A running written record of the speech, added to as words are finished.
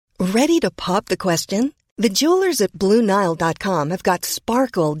Ready to pop the question? The jewelers at BlueNile.com have got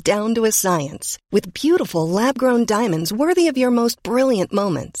sparkle down to a science with beautiful lab-grown diamonds worthy of your most brilliant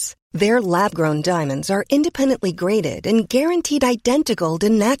moments. Their lab-grown diamonds are independently graded and guaranteed identical to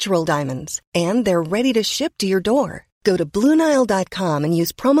natural diamonds, and they're ready to ship to your door. Go to BlueNile.com and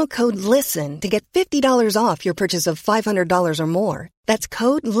use promo code LISTEN to get $50 off your purchase of $500 or more. That's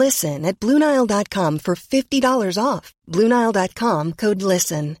code LISTEN at BlueNile.com for $50 off. BlueNile.com, code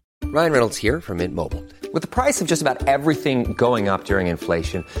LISTEN. Ryan Reynolds here from Mint Mobile. With the price of just about everything going up during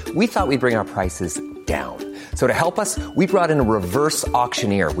inflation, we thought we'd bring our prices down. So to help us, we brought in a reverse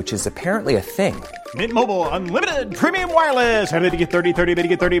auctioneer, which is apparently a thing. Mint Mobile Unlimited Premium Wireless. How to get 30, 30, how to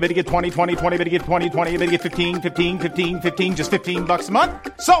get 30, how to get 20, 20, 20, how to get 20, 20, how to get 15, 15, 15, 15, just $15 a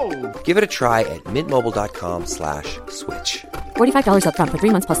month? Sold! Give it a try at mintmobile.com/switch. $45 up front for 3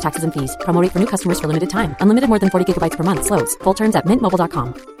 months plus taxes and fees. Promo rate for new customers for limited time. Unlimited more than 40 gigabytes per month. Slows full terms at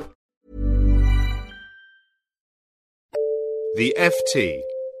mintmobile.com. The FT.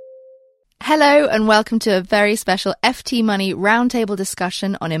 Hello and welcome to a very special FT Money roundtable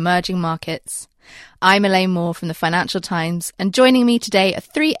discussion on emerging markets. I'm Elaine Moore from the Financial Times, and joining me today are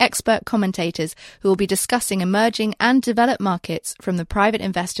 3 expert commentators who will be discussing emerging and developed markets from the private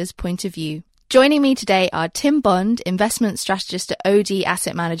investor's point of view. Joining me today are Tim Bond, investment strategist at OD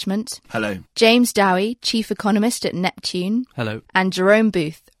Asset Management. Hello. James Dowie, chief economist at Neptune. Hello. And Jerome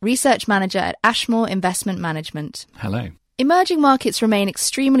Booth, research manager at Ashmore Investment Management. Hello. Emerging markets remain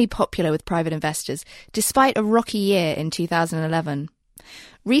extremely popular with private investors, despite a rocky year in 2011.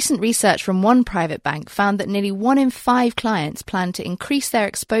 Recent research from one private bank found that nearly 1 in 5 clients plan to increase their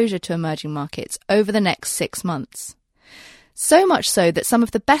exposure to emerging markets over the next 6 months. So much so that some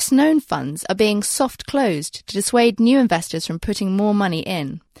of the best-known funds are being soft-closed to dissuade new investors from putting more money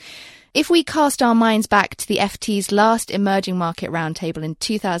in. If we cast our minds back to the FT's last emerging market roundtable in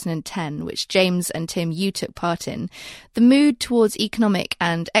 2010, which James and Tim, you took part in, the mood towards economic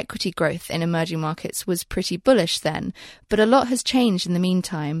and equity growth in emerging markets was pretty bullish then, but a lot has changed in the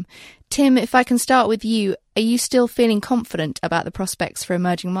meantime. Tim, if I can start with you, are you still feeling confident about the prospects for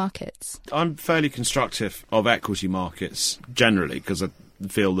emerging markets? I'm fairly constructive of equity markets generally, because I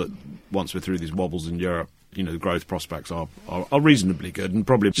feel that once we're through these wobbles in Europe, the growth prospects are reasonably good and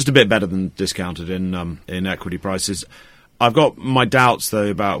probably just a bit better than discounted in equity prices. I've got my doubts, though,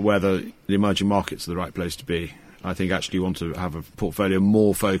 about whether the emerging markets are the right place to be. I think actually you want to have a portfolio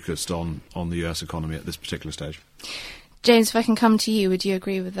more focused on the US economy at this particular stage. James, if I can come to you, would you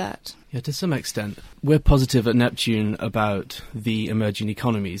agree with that? Yeah, to some extent. We're positive at Neptune about the emerging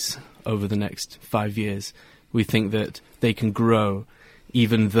economies over the next 5 years. We think that they can grow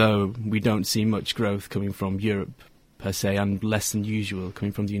even though we don't see much growth coming from Europe per se, and less than usual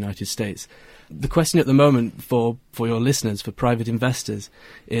coming from the United States. The question at the moment for your listeners, for private investors,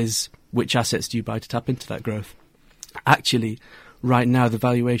 is which assets do you buy to tap into that growth? Actually, right now the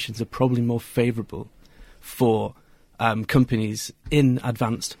valuations are probably more favourable for companies in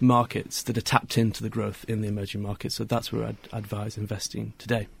advanced markets that are tapped into the growth in the emerging markets. So that's where I'd advise investing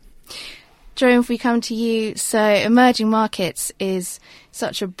today. Jerome, if we come to you, so emerging markets is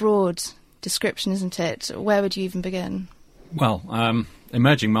such a broad description, isn't it? Where would you even begin? Well,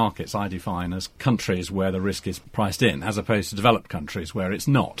 emerging markets I define as countries where the risk is priced in, as opposed to developed countries where it's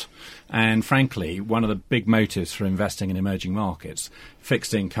not. And frankly, one of the big motives for investing in emerging markets,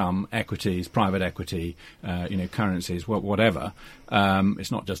 fixed income, equities, private equity, currencies, whatever,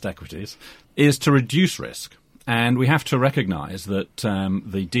 it's not just equities, is to reduce risk. And we have to recognise that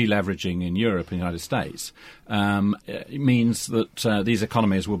the deleveraging in Europe and the United States means that these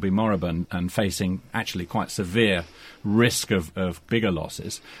economies will be moribund and facing actually quite severe risk of bigger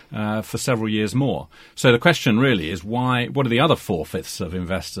losses for several years more. So the question really is what are the other 4/5 of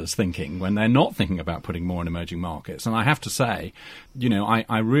investors thinking when they're not thinking about putting more in emerging markets? And I have to say,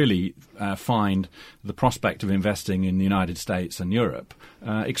 I really find the prospect of investing in the United States and Europe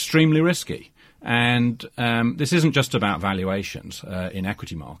extremely risky. And this isn't just about valuations in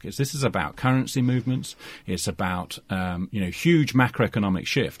equity markets. This is about currency movements. It's about huge macroeconomic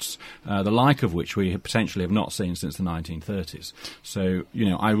shifts, the like of which we potentially have not seen since the 1930s. So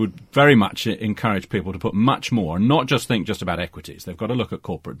I would very much encourage people to put much more, and not just think just about equities. They've got to look at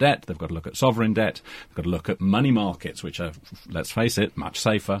corporate debt. They've got to look at sovereign debt. They've got to look at money markets, which are, let's face it, much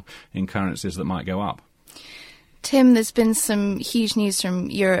safer in currencies that might go up. Tim, there's been some huge news from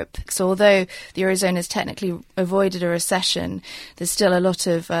Europe. So although the Eurozone has technically avoided a recession, there's still a lot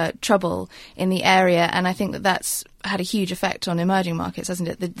of trouble in the area. And I think that that's had a huge effect on emerging markets, hasn't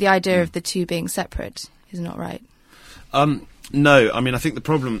it? The idea of the two being separate is not right. No, I mean, I think the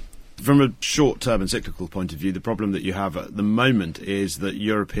problem From a short-term and cyclical point of view, the problem that you have at the moment is that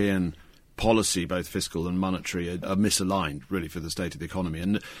European policy, both fiscal and monetary, are misaligned, really, for the state of the economy.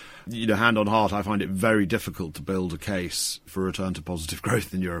 And, hand on heart, I find it very difficult to build a case for a return to positive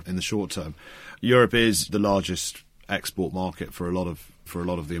growth in Europe in the short term. Europe is the largest export market for a lot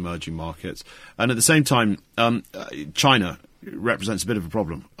of the emerging markets. And at the same time, China represents a bit of a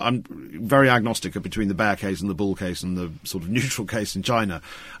problem. I'm very agnostic between the bear case and the bull case and the sort of neutral case in China.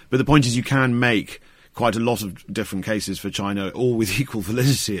 But the point is you can make quite a lot of different cases for China, all with equal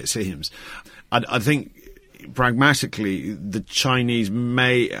validity, it seems. I think, pragmatically, the Chinese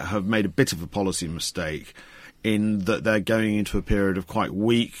may have made a bit of a policy mistake in that they're going into a period of quite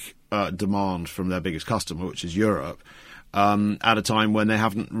weak demand from their biggest customer, which is Europe, at a time when they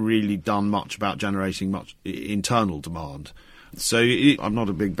haven't really done much about generating much internal demand. So I'm not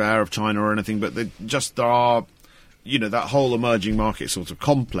a big bear of China or anything, but there are, that whole emerging market sort of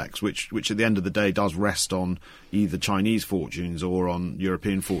complex, which at the end of the day does rest on either Chinese fortunes or on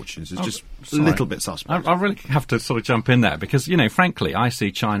European fortunes. It's just a little bit suspect. I really have to sort of jump in there because, frankly, I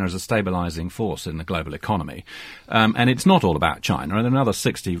see China as a stabilising force in the global economy. And it's not all about China. There are another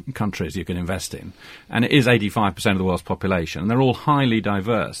 60 countries you can invest in. And it is 85% of the world's population. And they're all highly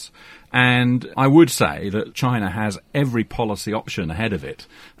diverse. And I would say that China has every policy option ahead of it,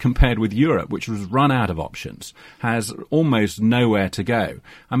 compared with Europe, which was run out of options, has almost nowhere to go.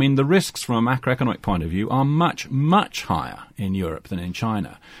 I mean, the risks from a macroeconomic point of view are much, much higher in Europe than in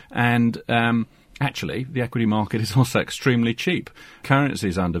China. And actually, the equity market is also extremely cheap. Currency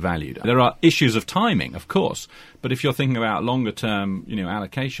is undervalued. There are issues of timing, of course, but if you're thinking about longer-term,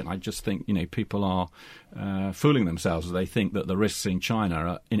 allocation, I just think, people are fooling themselves as they think that the risks in China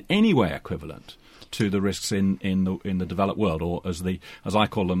are in any way equivalent to the risks in the developed world, or as I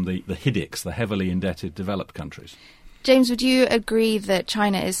call them, the HIDICs, the heavily indebted developed countries. James, would you agree that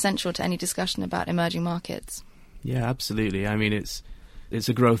China is central to any discussion about emerging markets? Yeah, absolutely. I mean, it's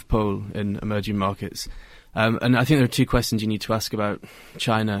a growth pole in emerging markets. And I think there are two questions you need to ask about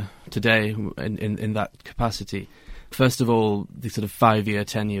China today in that capacity. First of all, the sort of 5-year,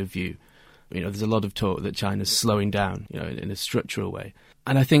 10-year view. There's a lot of talk that China's slowing down, in a structural way.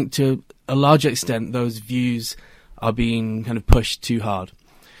 And I think to a large extent, those views are being kind of pushed too hard.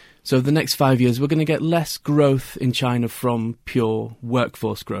 So the next 5 years, we're going to get less growth in China from pure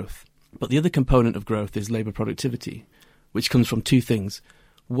workforce growth. But the other component of growth is labour productivity, which comes from two things.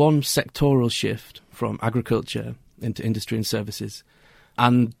 One, sectoral shift from agriculture into industry and services,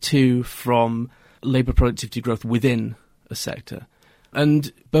 and two, from labour productivity growth within a sector.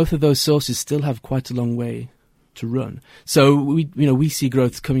 And both of those sources still have quite a long way to run. So we see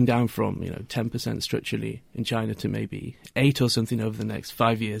growth coming down from 10% structurally in China to maybe 8 or something over the next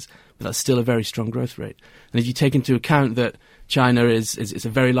 5 years, but that's still a very strong growth rate. And if you take into account that China is a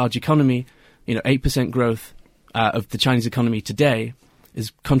very large economy, 8% growth of the Chinese economy today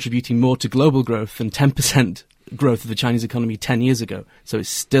is contributing more to global growth than 10% growth of the Chinese economy 10 years ago. So it's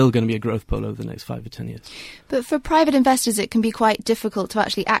still going to be a growth pole over the next 5 or 10 years. But for private investors, it can be quite difficult to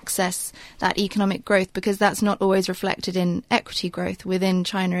actually access that economic growth because that's not always reflected in equity growth within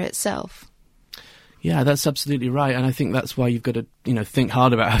China itself. Yeah, that's absolutely right. And I think that's why you've got to, think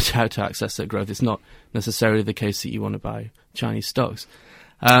hard about how to access that growth. It's not necessarily the case that you want to buy Chinese stocks.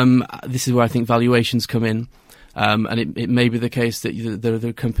 This is where I think valuations come in. And it may be the case that there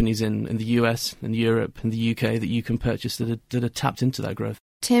are companies in the US and Europe and the UK that you can purchase that are tapped into that growth.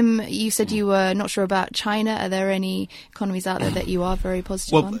 Tim, you said you were not sure about China. Are there any economies out there that you are very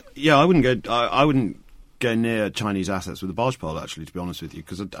positive on? Yeah, I wouldn't go near Chinese assets with a barge pole, actually, to be honest with you,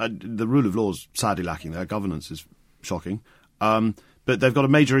 because the rule of law is sadly lacking there. Governance is shocking. But they've got a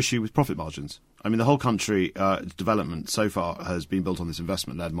major issue with profit margins. I mean, the whole country development so far has been built on this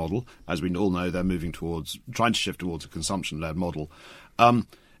investment-led model. As we all know, they're trying to shift towards a consumption-led model.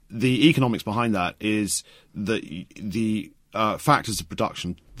 The economics behind that is that the factors of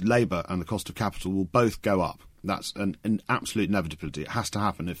production, labour and the cost of capital will both go up. That's an absolute inevitability. It has to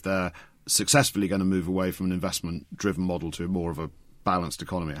happen if they're successfully going to move away from an investment-driven model to more of a balanced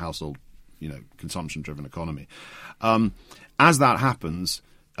economy, a household, consumption-driven economy. As that happens,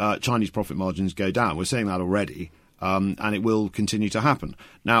 Chinese profit margins go down. We're seeing that already, and it will continue to happen.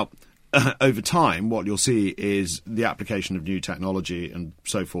 Now, over time, what you'll see is the application of new technology and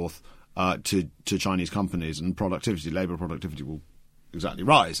so forth to Chinese companies, and labour productivity will exactly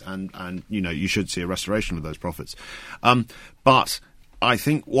rise, and you should see a restoration of those profits. But I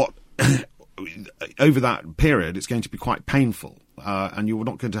think over that period, it's going to be quite painful, and you're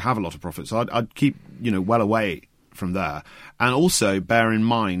not going to have a lot of profits. So I'd keep well away from there, and also bear in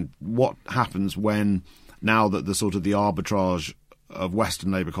mind what happens when, now that the arbitrage of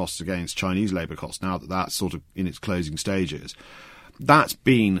Western labour costs against Chinese labour costs, now that that's sort of in its closing stages, that's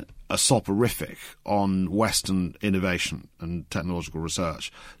been a soporific on Western innovation and technological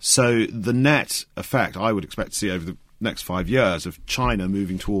research. So the net effect I would expect to see over the next 5 years of China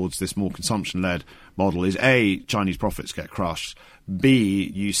moving towards this more consumption-led model is A, Chinese profits get crushed,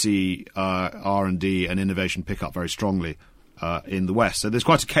 B, you see R&D and innovation pick up very strongly in the West. So there's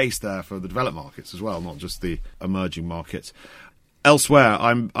quite a case there for the developed markets as well, not just the emerging markets. Elsewhere,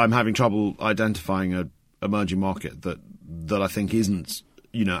 I'm having trouble identifying an emerging market that I think isn't,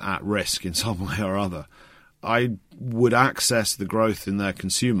 at risk in some way or other. I would access the growth in their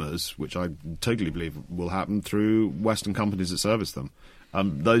consumers, which I totally believe will happen, through Western companies that service them.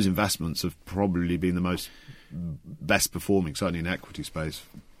 Those investments have probably been the best performing, certainly in equity space.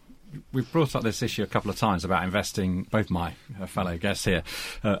 We've brought up this issue a couple of times about investing, both my fellow guests here,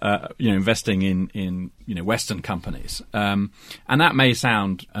 investing in Western companies. And that may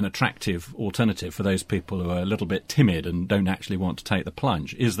sound an attractive alternative for those people who are a little bit timid and don't actually want to take the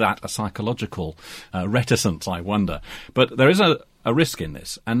plunge. Is that a psychological reticence, I wonder? But there is a risk in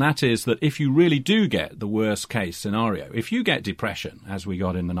this, and that is that if you really do get the worst case scenario, if you get depression, as we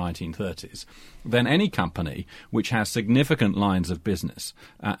got in the 1930s, then any company which has significant lines of business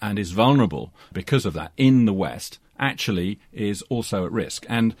and is vulnerable because of that in the West actually is also at risk.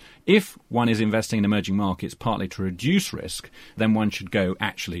 And if one is investing in emerging markets partly to reduce risk, then one should go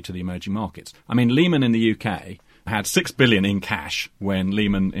actually to the emerging markets. I mean, Lehman in the UK had $6 billion in cash when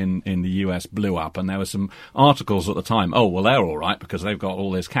Lehman in the US blew up, and there were some articles at the time, oh, well, they're all right because they've got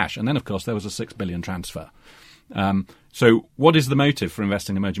all this cash. And then, of course, there was a $6 billion transfer. So what is the motive for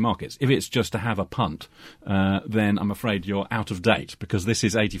investing in emerging markets? If it's just to have a punt, then I'm afraid you're out of date, because this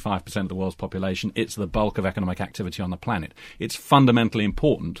is 85% of the world's population. It's the bulk of economic activity on the planet. It's fundamentally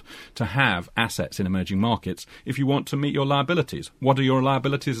important to have assets in emerging markets if you want to meet your liabilities. What are your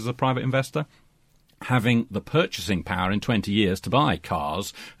liabilities as a private investor? Having the purchasing power in 20 years to buy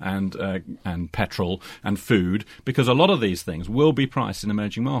cars and petrol and food, because a lot of these things will be priced in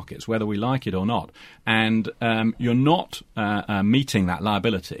emerging markets, whether we like it or not. And you're not meeting that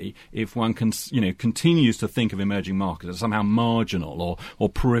liability if one continues to think of emerging markets as somehow marginal or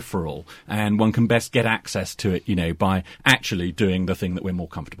peripheral, and one can best get access to it, by actually doing the thing that we're more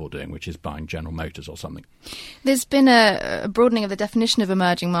comfortable doing, which is buying General Motors or something. There's been a broadening of the definition of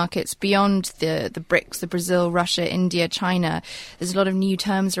emerging markets beyond the BRICS, the Brazil, Russia, India, China. There's a lot of new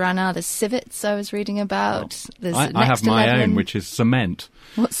terms around now. There's civets I was reading about. I have my own, which is cement.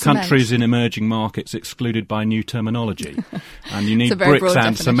 What's Countries cement? In emerging markets excluded by new terminology. And you need bricks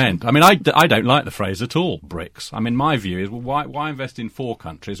and cement. I mean, I don't like the phrase at all, BRICS. I mean, my view is, well, why invest in 4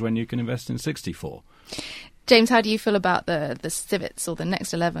 countries when you can invest in 64? James, how do you feel about the civets or the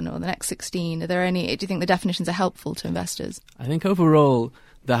next 11 or the next 16? Do you think the definitions are helpful to investors? I think overall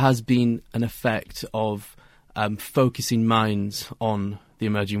there has been an effect of focusing minds on the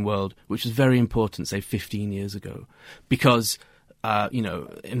emerging world, which was very important, say, 15 years ago, because,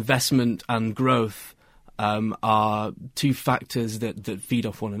 investment and growth are two factors that feed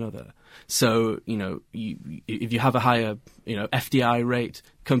off one another. So, if you have a higher, FDI rate,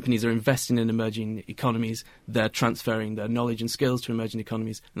 companies are investing in emerging economies, they're transferring their knowledge and skills to emerging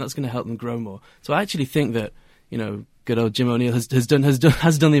economies, and that's going to help them grow more. So I actually think that, good old Jim O'Neill has done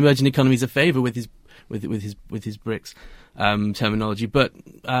the emerging economies a favour with his BRICS terminology. But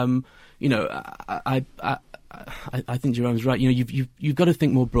I think Jerome's right. You've got to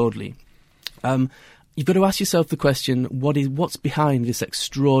think more broadly. You've got to ask yourself the question: what's behind this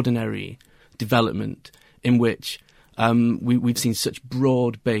extraordinary development in which we've seen such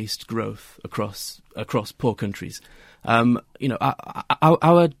broad-based growth across poor countries? Our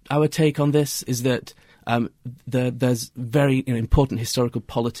take on this is that there's very important historical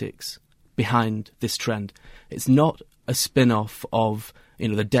politics behind this trend. It's not a spin-off of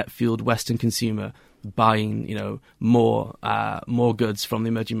the debt-fueled Western consumer buying more goods from the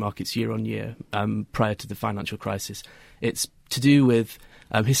emerging markets year on year prior to the financial crisis. It's to do with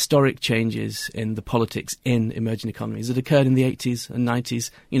historic changes in the politics in emerging economies that occurred in the 80s and 90s.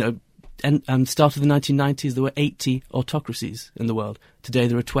 And start of the 1990s, there were 80 autocracies in the world. Today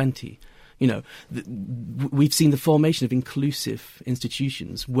there are 20. We've seen the formation of inclusive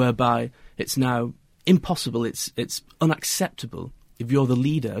institutions whereby it's now impossible, it's unacceptable if you're the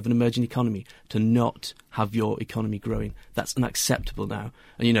leader of an emerging economy to not have your economy growing. That's unacceptable now.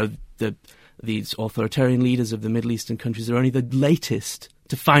 And these authoritarian leaders of the Middle Eastern countries are only the latest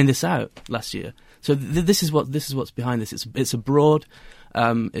to find this out last year. So this is what's behind this. It's a broad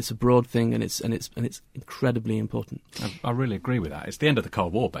It's a broad thing, and it's incredibly important. I really agree with that. It's the end of the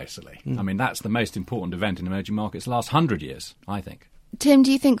Cold War, basically. I mean, that's the most important event in emerging markets the last 100 years, I think. Tim,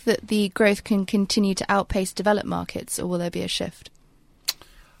 do you think that the growth can continue to outpace developed markets, or will there be a shift?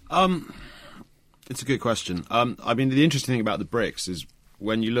 It's a good question. I mean, the interesting thing about the BRICS is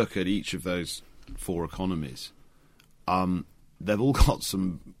when you look at each of those four economies, they've all got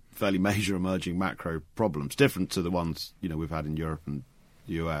some fairly major emerging macro problems, different to the ones we've had in Europe and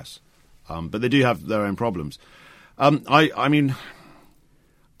the US, but they do have their own problems. I mean,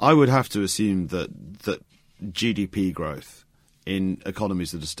 I would have to assume that GDP growth in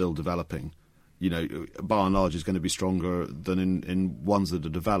economies that are still developing, by and large, is going to be stronger than in ones that are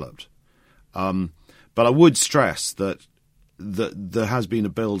developed. But I would stress that there has been a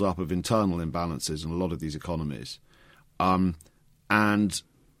build-up of internal imbalances in a lot of these economies, and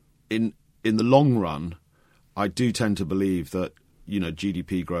in the long run, I do tend to believe that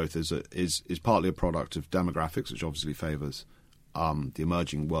GDP growth is partly a product of demographics, which obviously favours the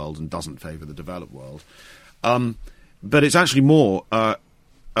emerging world and doesn't favour the developed world. But it's actually more a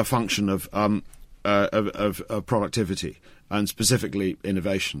function of productivity and specifically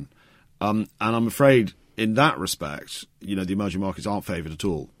innovation. And I'm afraid in that respect, the emerging markets aren't favoured at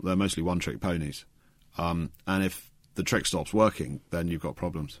all. They're mostly one-trick ponies. And if the trick stops working, then you've got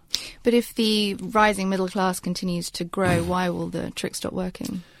problems. But if the rising middle class continues to grow, why will the trick stop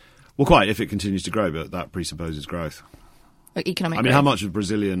working? Well, quite, if it continues to grow, but that presupposes growth. Economic growth. How much of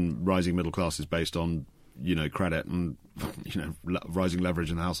Brazilian rising middle class is based on credit and rising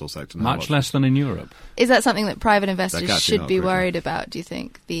leverage in the household sector? Much less than in Europe. Is that something that private investors should be worried about, do you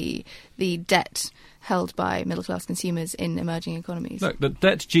think, the debt held by middle-class consumers in emerging economies? Look, the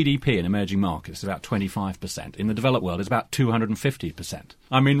debt to GDP in emerging markets is about 25%. In the developed world, it's about 250%.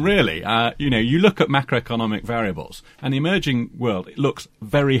 I mean, really, you look at macroeconomic variables, and the emerging world, it looks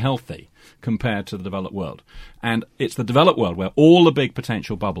very healthy compared to the developed world. And it's the developed world where all the big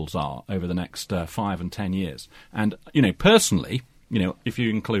potential bubbles are over the next 5 and 10 years. And, personally, if you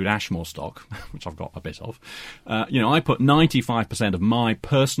include Ashmore stock, which I've got a bit of, I put 95% of my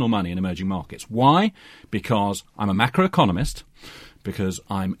personal money in emerging markets. Why? Because I'm a macroeconomist, because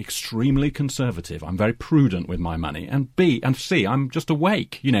I'm extremely conservative. I'm very prudent with my money. And B, and C, I'm just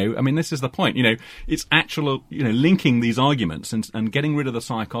awake. This is the point. It's actual, linking these arguments and getting rid of the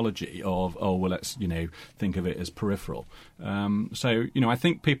psychology of, let's, think of it as peripheral. I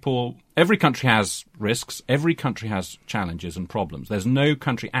think every country has risks. Every country has challenges and problems. There's no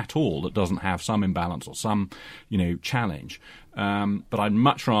country at all that doesn't have some imbalance or some, challenge. But I'd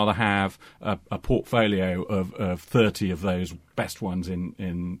much rather have a portfolio of 30 of those best ones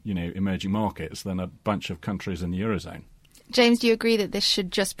in emerging markets than a bunch of countries in the Eurozone. James, do you agree that this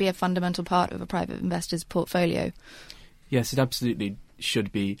should just be a fundamental part of a private investor's portfolio? Yes, it absolutely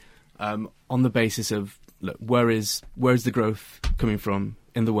should be, on the basis of, look, where is the growth coming from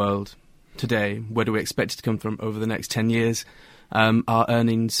in the world today? Where do we expect it to come from over the next 10 years? Our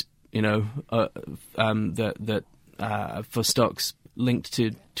earnings, for stocks linked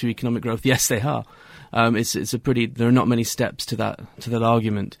to economic growth, yes, they are. There are not many steps to that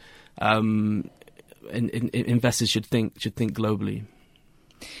argument. Investors should think globally.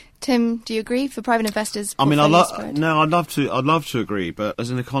 Tim, do you agree for private investors? I'd love to agree, but as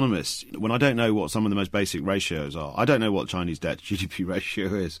an economist, when I don't know what some of the most basic ratios are, I don't know what Chinese debt to GDP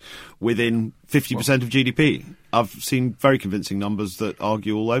ratio is within 50% of GDP. I've seen very convincing numbers that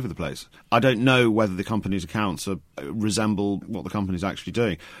argue all over the place. I don't know whether the company's accounts resemble what the company's actually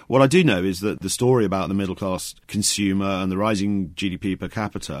doing. What I do know is that the story about the middle class consumer and the rising GDP per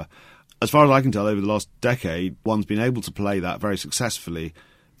capita, as far as I can tell, over the last decade, one's been able to play that very successfully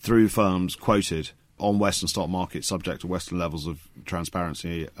through firms quoted on Western stock markets, subject to Western levels of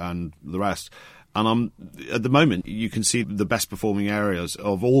transparency and the rest. And at the moment, you can see the best performing areas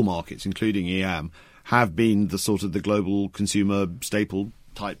of all markets, including EM, have been the sort of the global consumer staple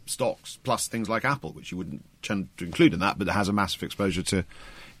type stocks, plus things like Apple, which you wouldn't tend to include in that, but it has a massive exposure to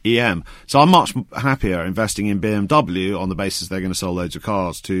EM. So I'm much happier investing in BMW on the basis they're going to sell loads of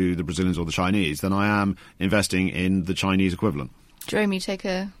cars to the Brazilians or the Chinese than I am investing in the Chinese equivalent. Jerome, you take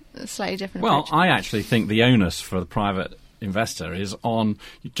a slightly different approach. Well, I actually think the onus for the private investor is on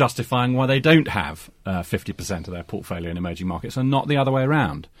justifying why they don't have 50% of their portfolio in emerging markets and not the other way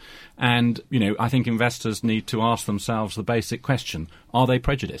around. And, I think investors need to ask themselves the basic question, are they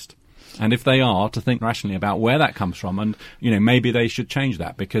prejudiced? And if they are, to think rationally about where that comes from and, maybe they should change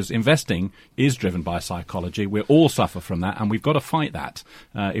that because investing is driven by psychology. We all suffer from that and we've got to fight that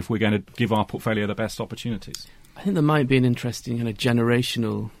if we're going to give our portfolio the best opportunities. I think there might be an interesting kind of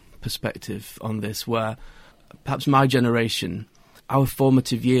generational perspective on this where perhaps my generation, our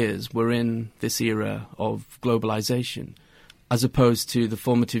formative years were in this era of globalization, as opposed to the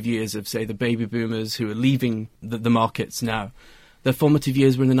formative years of, say, the baby boomers who are leaving the markets now. Their formative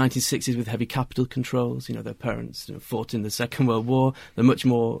years were in the 1960s with heavy capital controls. Their parents fought in the Second World War. They're much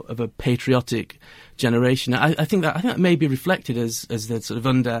more of a patriotic generation. I think that may be reflected as they're sort of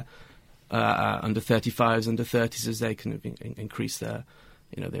under 35s, under 30s, as they kind of increase their,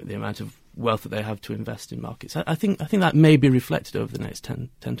 the amount of wealth that they have to invest in markets. I think that may be reflected over the next 10,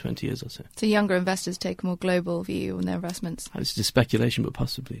 20 years or so. So younger investors take a more global view on their investments? It's just speculation, but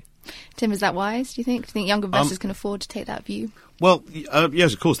possibly. Tim, is that wise, do you think? Do you think younger investors can afford to take that view? Well,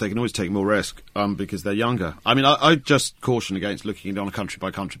 yes, of course, they can always take more risk because they're younger. I mean, I just caution against looking at it on a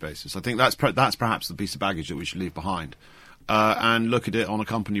country-by-country basis. I think that's perhaps the piece of baggage that we should leave behind, and look at it on a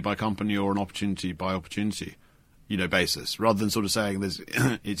company-by-company or an opportunity-by-opportunity basis, rather than sort of saying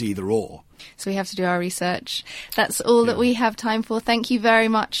it's either or. So we have to do our research. That's all that we have time for. Thank you very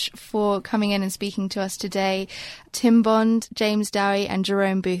much for coming in and speaking to us today. Tim Bond, James Dowie and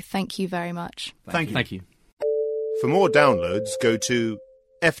Jerome Booth, thank you very much. Thank you. For more downloads, go to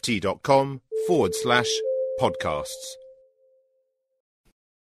ft.com/podcasts.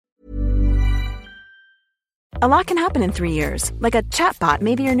 A lot can happen in 3 years, like a chatbot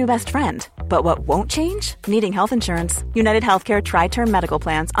may be your new best friend. But what won't change? Needing health insurance. United Healthcare Tri-Term Medical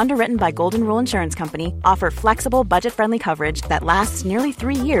Plans, underwritten by Golden Rule Insurance Company, offer flexible, budget-friendly coverage that lasts nearly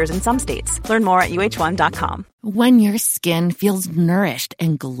 3 years in some states. Learn more at uh1.com. When your skin feels nourished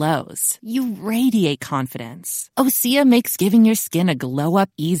and glows, you radiate confidence. Osea makes giving your skin a glow-up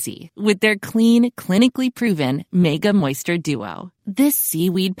easy with their clean, clinically proven Mega Moisture Duo. This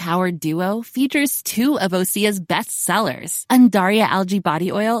seaweed-powered duo features 2 of Osea's best sellers, Undaria Algae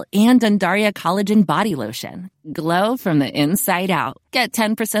Body Oil and Undaria Collagen Body Lotion. Glow from the inside out. Get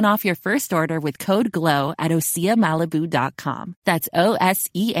 10% off your first order with code GLOW at OseaMalibu.com. That's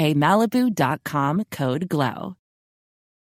OSEA Malibu.com, code GLOW.